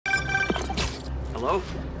Hello?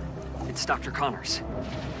 It's Dr. Connors.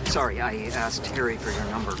 Sorry, I asked Harry for your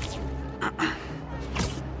number.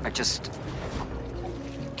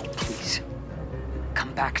 Please,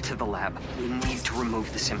 come back to the lab. We need to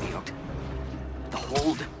remove the symbiote. The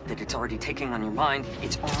hold that it's already taking on your mind,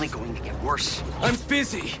 it's only going to get worse. I'm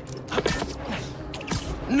busy.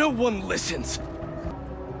 No one listens.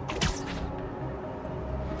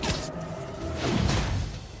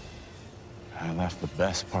 I left the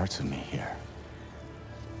best parts of me here.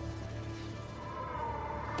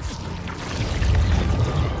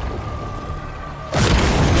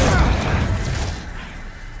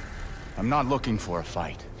 I'm not looking for a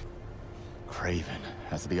fight. Craven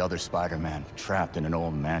has the other Spider-Man trapped in an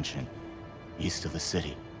old mansion east of the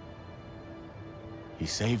city. He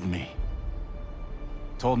saved me.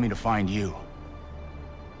 Told me to find you.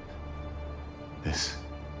 This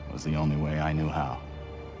was the only way I knew how.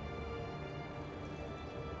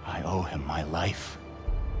 I owe him my life.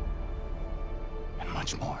 And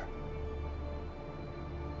much more.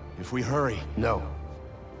 If we hurry... No.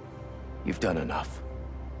 You've done enough.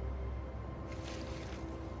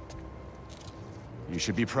 You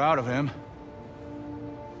should be proud of him.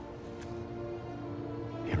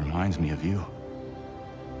 He reminds me of you.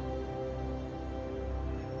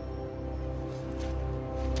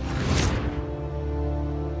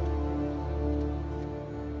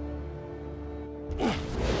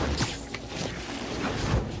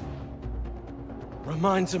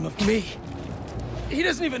 Reminds him of me. He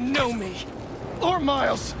doesn't even know me. Or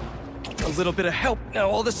Miles. A little bit of help, now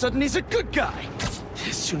all of a sudden he's a good guy.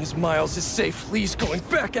 As soon as Miles is safe, Lee's going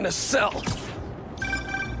back in a cell.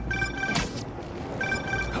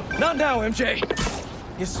 Not now, MJ.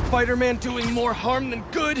 Is Spider-Man doing more harm than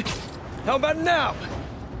good? How about now?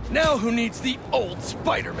 Now who needs the old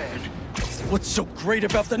Spider-Man? What's so great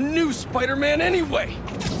about the new Spider-Man anyway?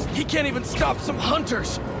 He can't even stop some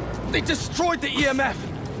hunters. They destroyed the EMF.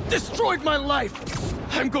 Destroyed my life.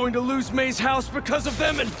 I'm going to lose May's house because of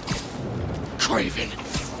them and... Craven.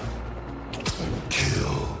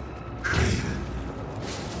 Kill Craven.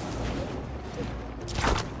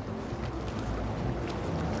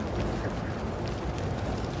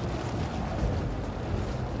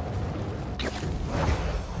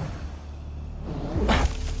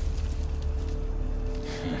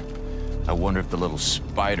 I wonder if the little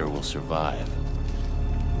spider will survive.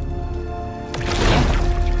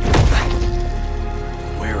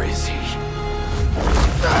 Where is he?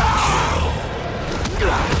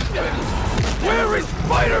 Where is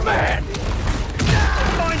Spider-Man?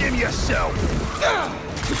 Find him yourself!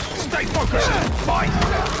 Stay focused! Fight!